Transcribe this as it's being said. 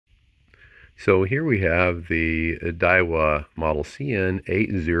So here we have the DAIWA model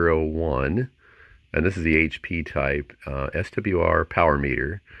CN-801, and this is the HP type SWR power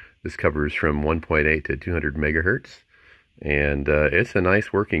meter. This covers from 1.8 to 200 megahertz, and it's a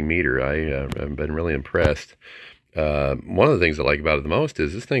nice working meter. I've been really impressed. One of the things I like about it the most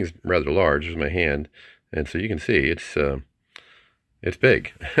is this thing's rather large. There's my hand, and so you can see it's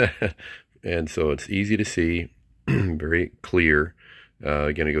big, and so it's easy to see, very clear.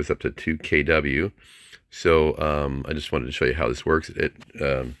 Again, it goes up to 2 kW. So I just wanted to show you how this works. It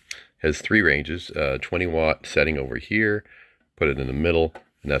has 3 ranges, 20 watt setting over here, put it in the middle,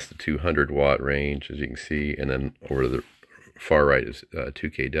 and that's the 200 watt range, as you can see, and then over to the far right is 2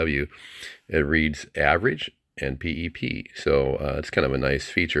 kW. It reads average and PEP, so it's kind of a nice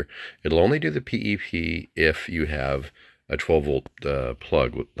feature. It'll only do the PEP if you have a 12 volt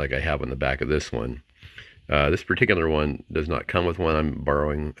plug like I have on the back of this one. This particular one does not come with one. I'm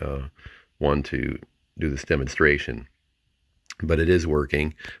borrowing one to do this demonstration, but it is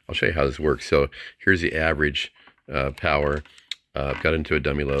working. I'll show you how this works. So here's the average power. I've got into a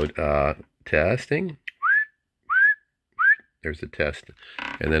dummy load. Testing. There's the test.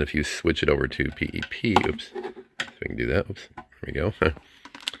 And then if you switch it over to PEP, oops, if we can do that. Oops, there we go.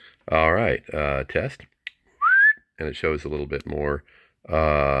 All right, test. And it shows a little bit more,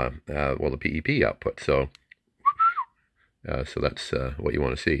 well, the PEP output. So that's what you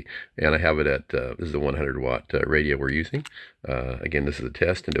want to see. And I have it at, this is the 100 watt radio we're using. Again, this is a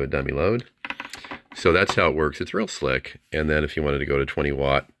test into a dummy load. So that's how it works. It's real slick. And then if you wanted to go to 20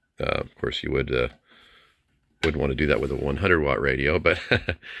 watt, of course you would want to do that with a 100 watt radio, but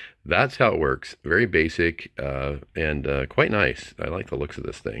that's how it works. Very basic and quite nice. I like the looks of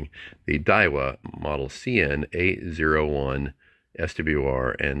this thing. The DAIWA model CN-801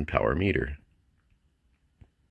 SWR and power meter.